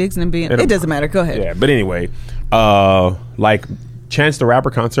remember Taye Diggs and being. It doesn't matter. Go ahead. Yeah, but anyway, like Chance the Rapper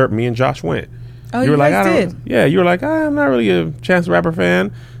concert, me and Josh went. Oh, you were like, did? Yeah, you were like, I'm not really a Chance the Rapper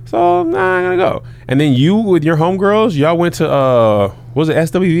fan, so I'm gonna go. And then you with your homegirls, y'all went to was it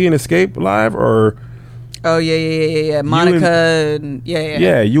SWV and Escape Live or? Oh yeah. Monica,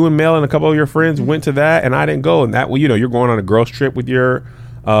 yeah. You and Mel and a couple of your friends went to that, and I didn't go. And that, well, you know, you're going on a girls trip with your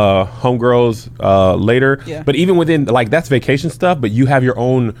homegirls later. Yeah. But even within like that's vacation stuff, but you have your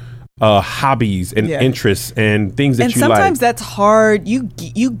own hobbies and interests and things that you like. And sometimes that's hard.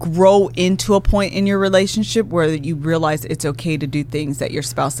 You grow into a point in your relationship where you realize it's okay to do things that your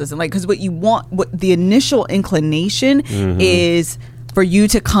spouse doesn't like. Because what you want, what the initial inclination is for you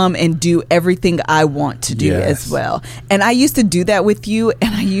to come and do everything I want to do as well. And I used to do that with you,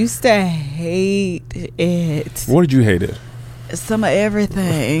 and I used to hate it. What did you hate it? Some of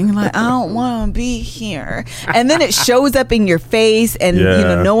everything. Like, I don't want to be here. And then it shows up in your face, and you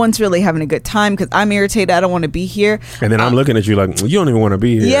know, no one's really having a good time because I'm irritated. I don't want to be here. And then I'm looking at you like, you don't even want to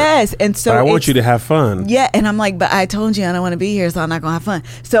be here. Yes. And so but I want you to have fun. Yeah. And I'm like, but I told you I don't want to be here, so I'm not going to have fun.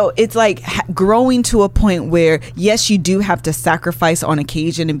 So it's like growing to a point where, yes, you do have to sacrifice on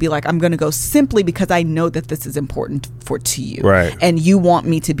occasion and be like, I'm going to go simply because I know that this is important to you. Right. And you want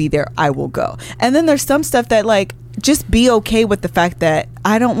me to be there, I will go. And then there's some stuff that like, just be okay with the fact that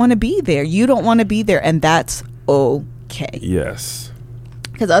I don't want to be there. You don't want to be there. And that's okay. Yes.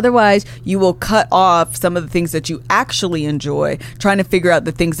 Because otherwise you will cut off some of the things that you actually enjoy, trying to figure out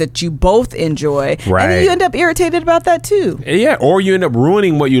the things that you both enjoy. Right. And then you end up irritated about that too. Yeah. Or you end up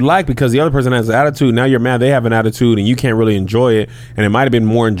ruining what you like because the other person has an attitude. Now you're mad they have an attitude and you can't really enjoy it. And it might have been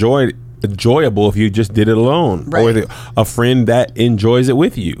more enjoyed enjoyable if you just did it alone, right. or with a friend that enjoys it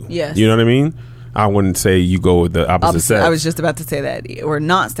with you. Yes. You know what I mean? I wouldn't say you go with the opposite sex. I was just about to say that, or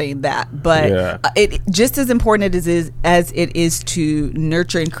not saying that, but Yeah. It just as important as it is to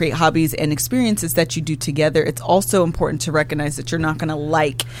nurture and create hobbies and experiences that you do together. It's also important to recognize that you're not going to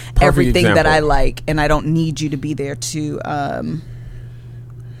like everything that I like, and I don't need you to be there to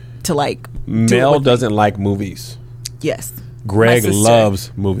like. Mel doesn't like movies. Yes. Greg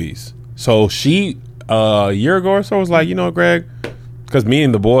loves movies. So she a year ago or so was like, Greg. Because me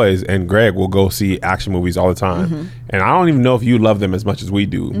and the boys and Greg will go see action movies all the time. Mm-hmm. And I don't even know if you love them as much as we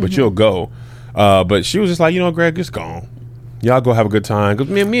do, but you'll go. But she was just like, Greg, just go on. Y'all go have a good time.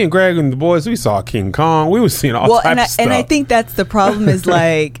 Because me and Greg and the boys, we saw King Kong. We was seeing all types of stuff. And I think that's the problem is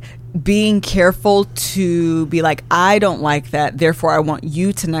like being careful to be like, I don't like that. Therefore, I want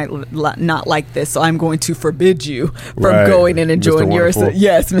you to not like this. So I'm going to forbid you from going and enjoying yours.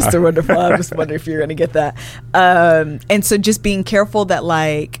 Yes, Mr. Wonderful. I was wondering if you're going to get that. And so just being careful that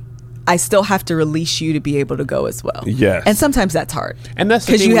like, I still have to release you to be able to go as well. Yes. And sometimes that's hard. And that's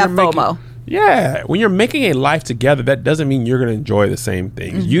because you have FOMO. Yeah. When you're making a life together, that doesn't mean you're going to enjoy the same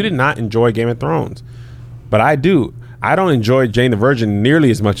things. You did not enjoy Game of Thrones, but I do. I don't enjoy Jane the Virgin nearly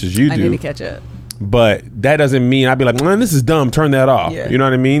as much as you do. I need to catch up. But that doesn't mean I'd be like, man, this is dumb. Turn that off. Yeah. You know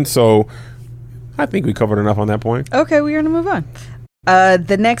what I mean? So I think we covered enough on that point. Okay, we're going to move on.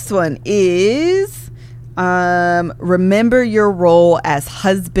 The next one is remember your role as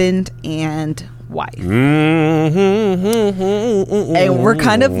husband and wife. And we're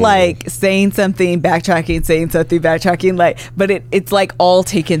kind of like saying something, backtracking, like, but it's like all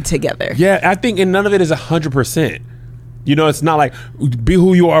taken together. Yeah, I think, and none of it is 100%. It's not like be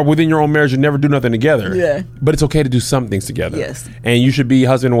who you are within your own marriage and never do nothing together. Yeah. But it's okay to do some things together. Yes. And you should be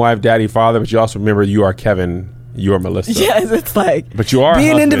husband, wife, daddy, father, but you also remember you are Kevin, you are Melissa. Yes, it's like, but you are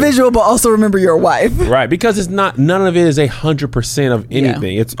be an individual, but also remember your wife. Right, because it's not, none of it is 100% of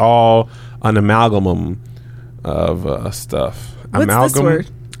anything. Yeah. It's all an amalgam of stuff. What's this word?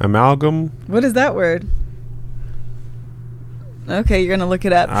 Amalgam. What is that word? Okay, you're gonna look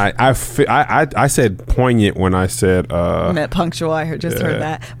it up. I said poignant when I said meant punctual. I heard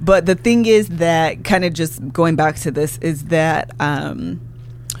that. But the thing is that, kind of just going back to this, is that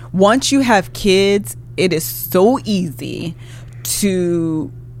once you have kids, it is so easy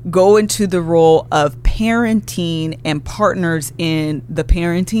to go into the role of parenting and partners in the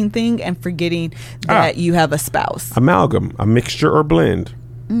parenting thing and forgetting that you have a spouse. Amalgam, a mixture or blend.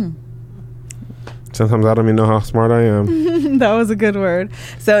 Sometimes I don't even know how smart I am. That was a good word.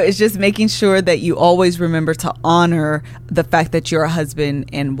 So it's just making sure that you always remember to honor the fact that you're a husband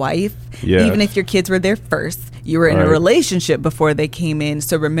and wife. Yes. Even if your kids were there first, you were in a relationship before they came in.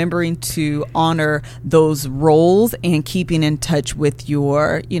 So remembering to honor those roles and keeping in touch with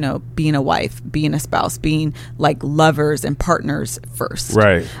your, being a wife, being a spouse, being like lovers and partners first.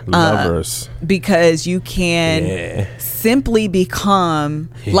 Right. Lovers. Because you can simply become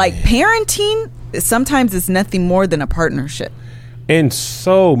like parenting. Sometimes it's nothing more than a partnership. In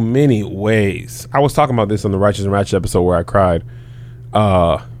so many ways. I was talking about this on the Righteous and Ratchet episode where I cried.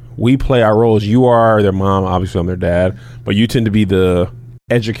 We play our roles. You are their mom. Obviously, I'm their dad. But you tend to be the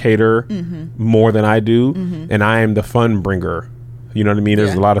educator more than I do. And I am the fun bringer. You know what I mean?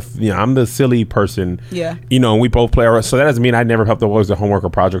 There's a lot of, I'm the silly person. Yeah. And we both play our roles. So that doesn't mean I never help the boys with homework or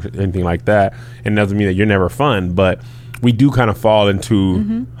project or anything like that. And it doesn't mean that you're never fun. But we do kind of fall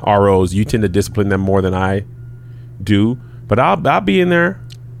into our roles. You tend to discipline them more than I do. But I'll be in there.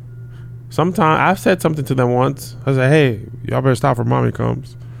 Sometimes I've said something to them once. I said, hey, y'all better stop when mommy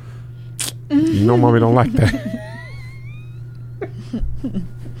comes. You know mommy don't like that.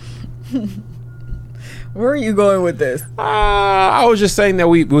 Where are you going with this? I was just saying that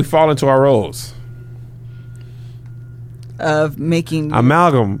we fall into our roles. Of making...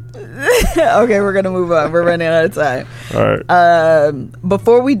 Amalgam. Okay, we're going to move on. We're running out of time. All right.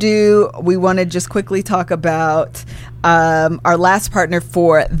 Before we do, we want to just quickly talk about our last partner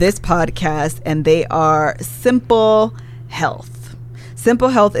for this podcast, and they are Simple Health. Simple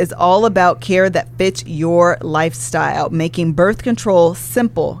Health is all about care that fits your lifestyle, making birth control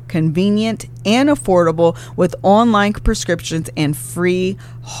simple, convenient, and affordable with online prescriptions and free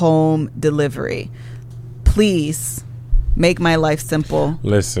home delivery. Please make my life simple.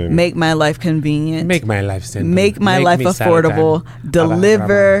 Listen. Make my life convenient. Make my life simple. Make my life affordable.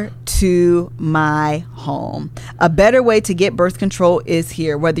 Deliver to my home. A better way to get birth control is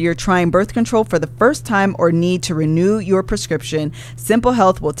here. Whether you're trying birth control for the first time or need to renew your prescription, Simple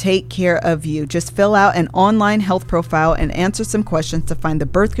Health will take care of you. Just fill out an online health profile and answer some questions to find the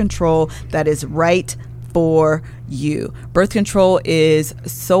birth control that is right for you. Birth control is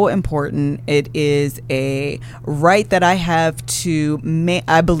so important. It is a right that I have to,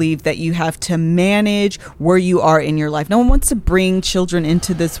 I believe that you have to manage where you are in your life. No one wants to bring children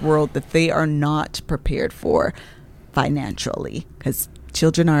into this world that they are not prepared for financially, because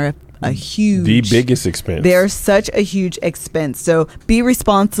children are the biggest expense. They're such a huge expense. So be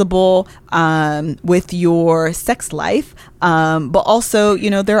responsible with your sex life, but also,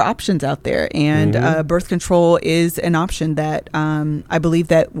 there are options out there, and birth control is an option that I believe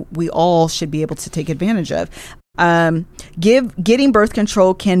that we all should be able to take advantage of. Getting birth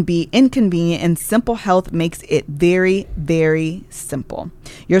control can be inconvenient, and Simple Health makes it very, very simple.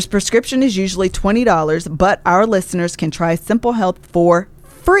 Your prescription is usually $20, but our listeners can try Simple Health for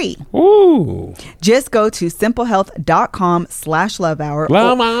free. Ooh. Just go to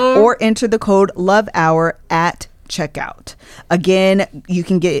simplehealth.com/lovehour or enter the code LOVEHOUR at checkout. Again, you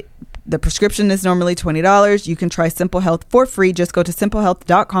can get the prescription is normally $20. You can try Simple Health for free. Just go to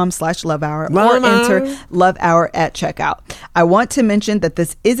simplehealth.com/lovehour or enter LOVEHOUR at checkout. I want to mention that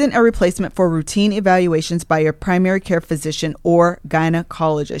this isn't a replacement for routine evaluations by your primary care physician or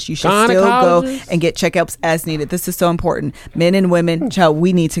gynecologist. You should still go and get checkups as needed. This is so important. Men and women, child,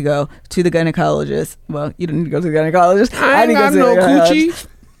 we need to go to the gynecologist. Well, you don't need to go to the gynecologist. I need to go to the gynecologist.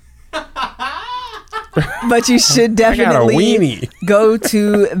 But you should definitely go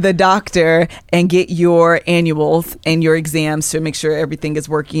to the doctor and get your annuals and your exams to make sure everything is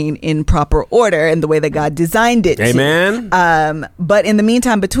working in proper order and the way that God designed it. Amen. But in the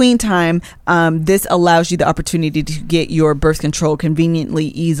meantime, between time, this allows you the opportunity to get your birth control conveniently,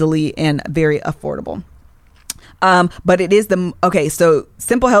 easily, and very affordable. But it is so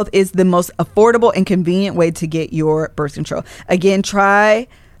Simple Health is the most affordable and convenient way to get your birth control. Again, try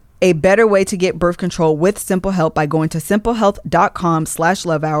a better way to get birth control with Simple Health by going to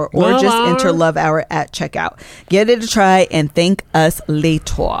simplehealth.com/lovehour or just enter LOVEHOUR at checkout. Get it a try and thank us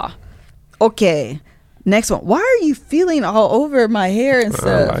later. Okay. Next one. Why are you feeling all over my hair and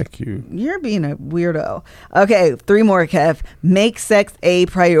stuff? I like you. You're being a weirdo. Okay. 3 more, Kev. Make sex a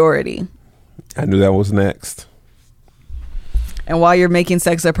priority. I knew that was next. And while you're making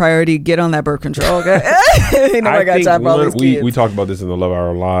sex a priority, get on that birth control. Okay? I got time for all these kids. We talked about this in the Love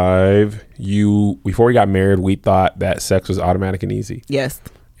Hour Live. Before we got married, we thought that sex was automatic and easy. Yes.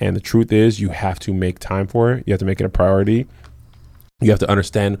 And the truth is, you have to make time for it. You have to make it a priority. You have to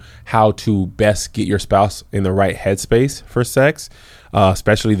understand how to best get your spouse in the right headspace for sex,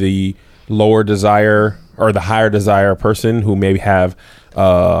 especially the lower desire or the higher desire person who maybe have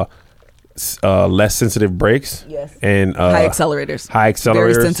less sensitive brakes. Yes. And high accelerators.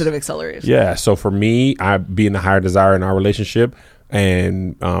 Very sensitive accelerators. Yeah. So for me, I being the higher desire in our relationship,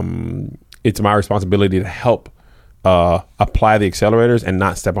 and it's my responsibility to help apply the accelerators and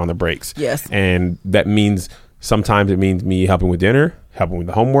not step on the brakes. Yes. And that means sometimes it means me helping with dinner, helping with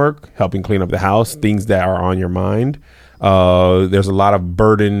the homework, helping clean up the house, things that are on your mind. There's a lot of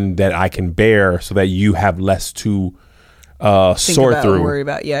burden that I can bear so that you have less to sort through, worry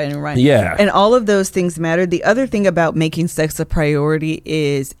about. Yeah, and right. Yeah, and all of those things matter. The other thing about making sex a priority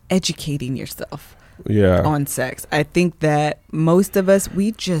is educating yourself. Yeah, on sex. I think that most of us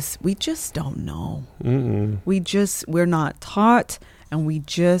we just don't know. We're not taught, and we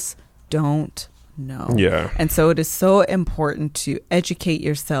just don't know. Yeah. And so it is so important to educate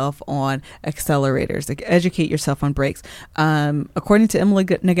yourself on accelerators, like educate yourself on brakes. According to Emily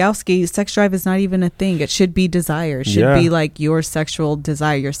Nagoski, sex drive is not even a thing. It should be desire. It should be like your sexual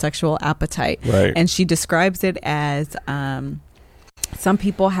desire, your sexual appetite. Right. And she describes it as some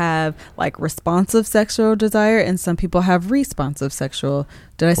people have like responsive sexual desire and some people have responsive sexual.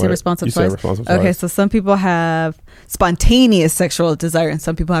 Did I say responsive? You said responsive. Okay, so some people have spontaneous sexual desire and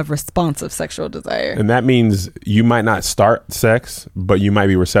some people have responsive sexual desire. And that means you might not start sex, but you might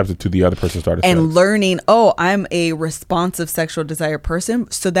be receptive to the other person starting sex. And learning, I'm a responsive sexual desire person.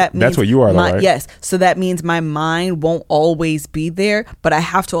 So that means that's what you are, right? Yes. So that means my mind won't always be there, but I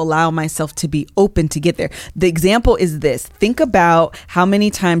have to allow myself to be open to get there. The example is this. Think about how many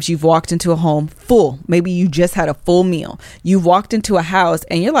times you've walked into a home full. Maybe you just had a full meal. You've walked into a house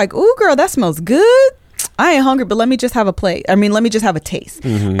and you're like, ooh, girl, that smells good. I ain't hungry, but let me just have a plate. Let me just have a taste.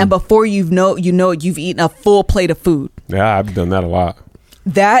 And before you've eaten a full plate of food. Yeah, I've done that a lot.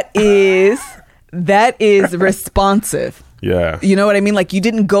 That is responsive. Yeah. You know what I mean? Like, you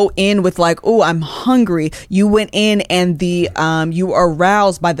didn't go in with like, oh, I'm hungry. You went in and you were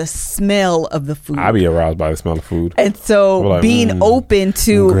aroused by the smell of the food. I be aroused by the smell of food. And so like, being open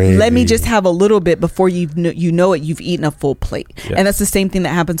to, gravy. let me just have a little bit before you know it, you've eaten a full plate. Yes. And that's the same thing that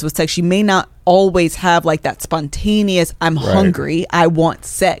happens with sex. You may not always have like that spontaneous, I'm hungry, I want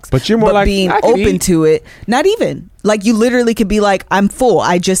sex. But you're more like, being I can open eat. to it, not even. Like, you literally could be like, I'm full,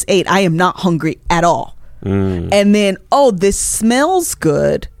 I just ate, I am not hungry at all. And then, oh, this smells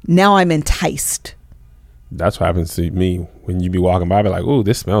good. Now I'm enticed. That's what happens to me when you be walking by. I be like, "Ooh,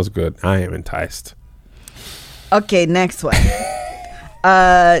 this smells good." I am enticed. Okay, next one.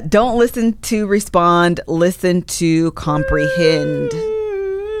 Don't listen to respond. Listen to comprehend.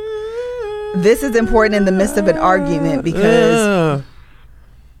 This is important in the midst of an argument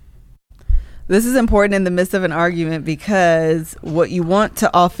because what you want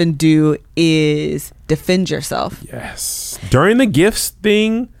to often do is defend yourself. Yes. During the gifts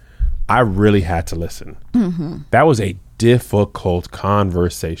thing, I really had to listen. That was a difficult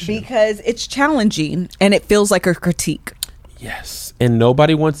conversation. Because it's challenging and it feels like a critique. Yes. And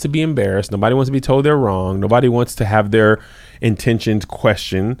nobody wants to be embarrassed. Nobody wants to be told they're wrong. Nobody wants to have their intentions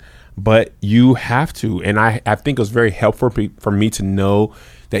questioned. But you have to. And I think it was very helpful for me to know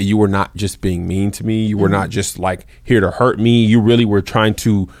that you were not just being mean to me. You were not just like here to hurt me. You really were trying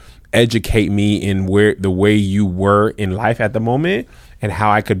to educate me in the way you were in life at the moment and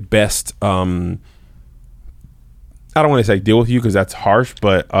how I could best I don't want to say deal with you because that's harsh,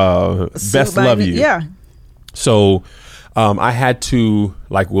 but best love you. Yeah. So I had to,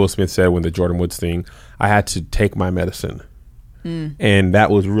 like Will Smith said when the Jordan Woods thing, I had to take my medicine. And that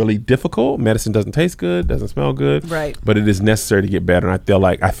was really difficult. Medicine doesn't taste good, doesn't smell good, right? But it is necessary to get better. And I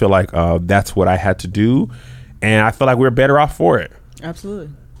feel like that's what I had to do, and I feel like we're better off for it. Absolutely.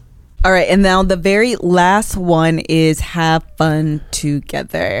 All right, and now the very last one is have fun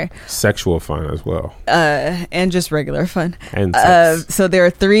together. Sexual fun as well, and just regular fun. And sex. So there are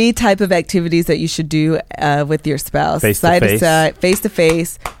 3 type of activities that you should do with your spouse: side to side, face to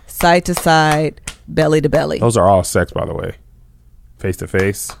face, side to side, belly to belly. Those are all sex, by the way. Face to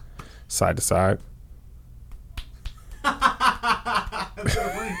face, side to side. I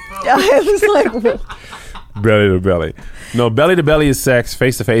was like, belly to belly. No, belly to belly is sex.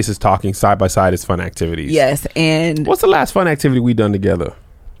 Face to face is talking. Side by side is fun activities. yes. And What's the last fun activity we done together?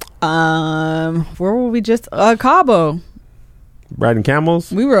 where were we just? Cabo. Riding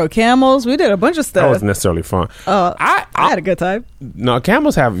camels. We rode camels. We did a bunch of stuff. That wasn't necessarily fun. I had a good time. No,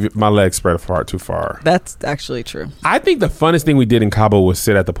 camels have my legs spread apart too far. That's actually true. I think the funnest thing we did in Cabo was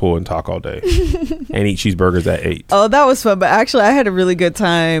sit at the pool and talk all day and eat cheeseburgers at 8. Oh, that was fun. But actually, I had a really good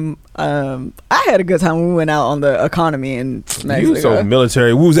time. I had a good time when we went out on the economy in Mexico. You so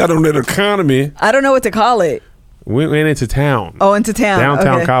military. We was out on the economy. I don't know what to call it. We went into town. Oh, into town.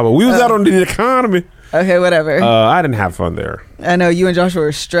 Downtown Okay. Cabo. We was out on the economy. Okay, whatever. I didn't have fun there. I know you and Joshua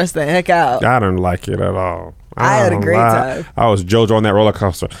were stressed the heck out. I didn't like it at all. I had a great time. I was JoJo on that roller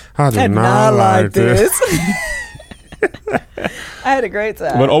coaster. I did I did not like this. I had a great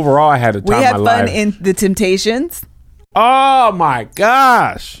time. But overall, I had a time we had of my fun life. in the Temptations. Oh my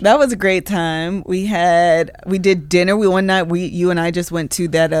gosh. That was a great time. We did dinner. One night you and I just went to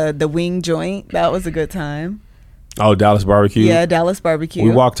that the wing joint. That was a good time. Oh, Dallas Barbecue. Yeah, Dallas Barbecue.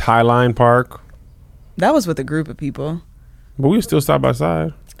 We walked Highline Park. That was with a group of people. But we were still side by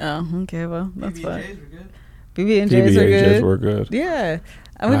side. Oh, okay. Well, that's fine. PB&Js were good. PB&Js were good. were good. Yeah.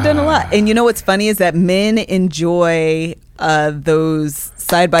 And we've done a lot. And you know what's funny is that men enjoy those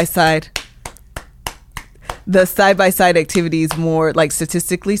side-by-side activities more, like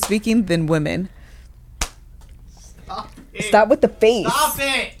statistically speaking, than women. Stop with the face. Stop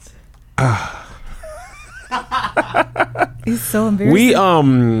it! He's so embarrassing. We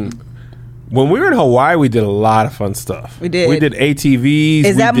when we were in Hawaii, we did a lot of fun stuff. We did. We did ATVs.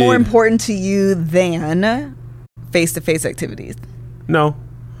 Is that more important to you than face-to-face activities? No.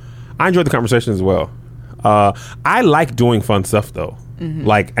 I enjoyed the conversation as well. I like doing fun stuff though.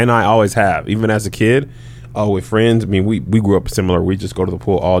 Like, and I always have, even as a kid. With friends. I mean, we grew up similar. We just go to the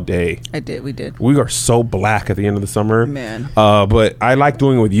pool all day. We did. We are so black at the end of the summer. Man. But I like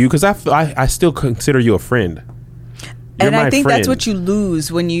doing it with you because I still consider you a friend. And I think that's what you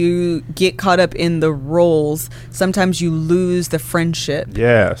lose when you get caught up in the roles. Sometimes you lose the friendship.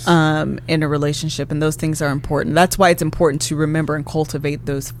 Yes. In a relationship, and those things are important. That's why it's important to remember and cultivate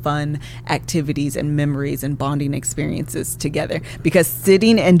those fun activities and memories and bonding experiences together. Because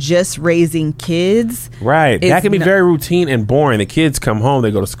sitting and just raising kids, right, that can be very routine and boring. The kids come home,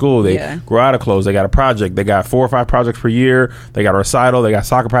 they go to school, they grow out of clothes, they got a project, they got 4 or 5 projects per year, they got a recital, they got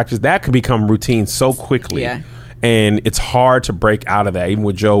soccer practice. That could become routine so quickly. Yeah. And it's hard to break out of that. Even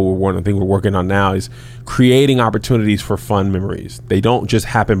with Joe, one of the things we're working on now is creating opportunities for fun memories. They don't just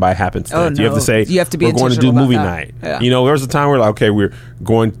happen by happenstance. Oh, no. You have to say, you have to be we're going to do movie that. night. Yeah. You know, there was a time where like, okay, we're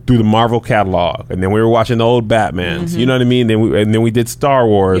going through the Marvel catalog, and then we were watching the old Batmans. You know what I mean? Then we did Star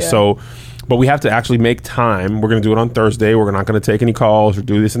Wars. Yeah. So, but we have to actually make time. We're going to do it on Thursday. We're not going to take any calls or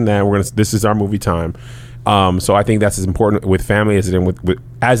do this and that. This is our movie time. So I think that's as important with family as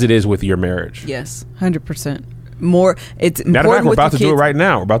it is with your marriage. Yes, 100%. More, it's important. Matter of fact, we're about to kids. do it right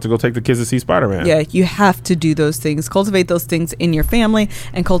now. We're about to go take the kids to see Spider-Man. Yeah, you have to do those things. Cultivate those things in your family,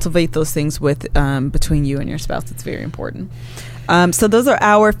 and cultivate those things with between you and your spouse. It's very important. So those are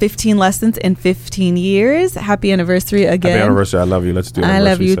our 15 lessons in 15 years. Happy anniversary again. Happy anniversary. I love you. Let's do it. I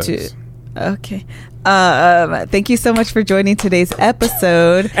love you too. Okay. Thank you so much for joining today's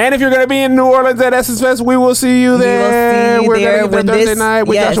episode. And if you're going to be in New Orleans at Essence Fest, we will see you there. We will see you there when Thursday night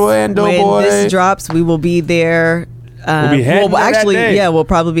with Joshua and Doughboy. When this drops, we will be there. We'll be heading that day. Yeah, we'll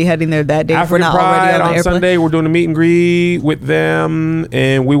probably be heading there that day. African if we're not Pride already on Sunday. We're doing a meet and greet with them,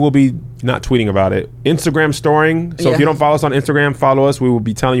 and we will be not tweeting about it. Instagram storing. So if you don't follow us on Instagram, follow us. We will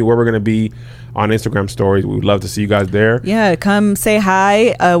be telling you where we're going to be on Instagram stories. We would love to see you guys there. Yeah, come say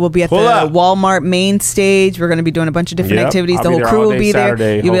hi. We'll be at the Walmart main stage. We're going to be doing a bunch of different activities. The whole crew will be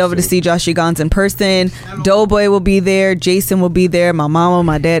there. You'll be able to see Josh Gons in person. Doughboy will be there. Jason will be there. My mama,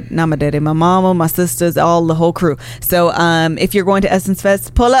 my dad, not my daddy, my mama, my sisters, all the whole crew. So if you're going to Essence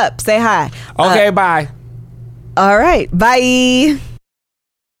Fest, pull up, say hi. Okay, bye. All right, bye.